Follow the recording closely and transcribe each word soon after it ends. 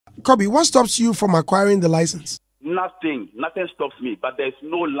Kobi, what stops you from acquiring the license? Nothing stops me, but there's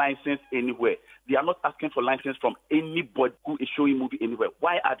no license anywhere. They are not asking for license from anybody who is showing movie anywhere.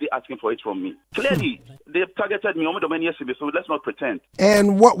 Why are they asking for it from me? Clearly, they've targeted me over many years ago, so let's not pretend.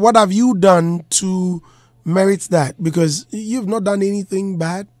 And what have you done to merit that? Because you've not done anything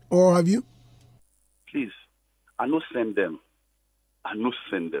bad, or have you? Please, I no send them.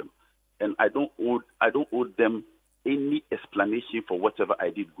 And I don't owe them any explanation for whatever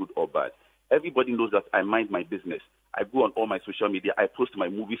I did, good or bad. Everybody knows that I mind my business. I go on all my social media, I post my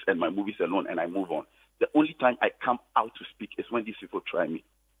movies and my movies alone, and I move on. The only time I come out to speak is when these people try me.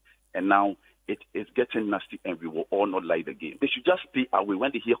 And now it is getting nasty, and we will all not like the game. They should just stay away.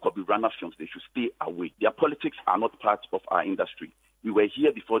 When they hear Kobi Rana films, they should stay away. Their politics are not part of our industry. We were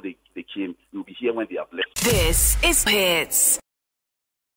here before they came. We will be here when they have left. This is Hitz.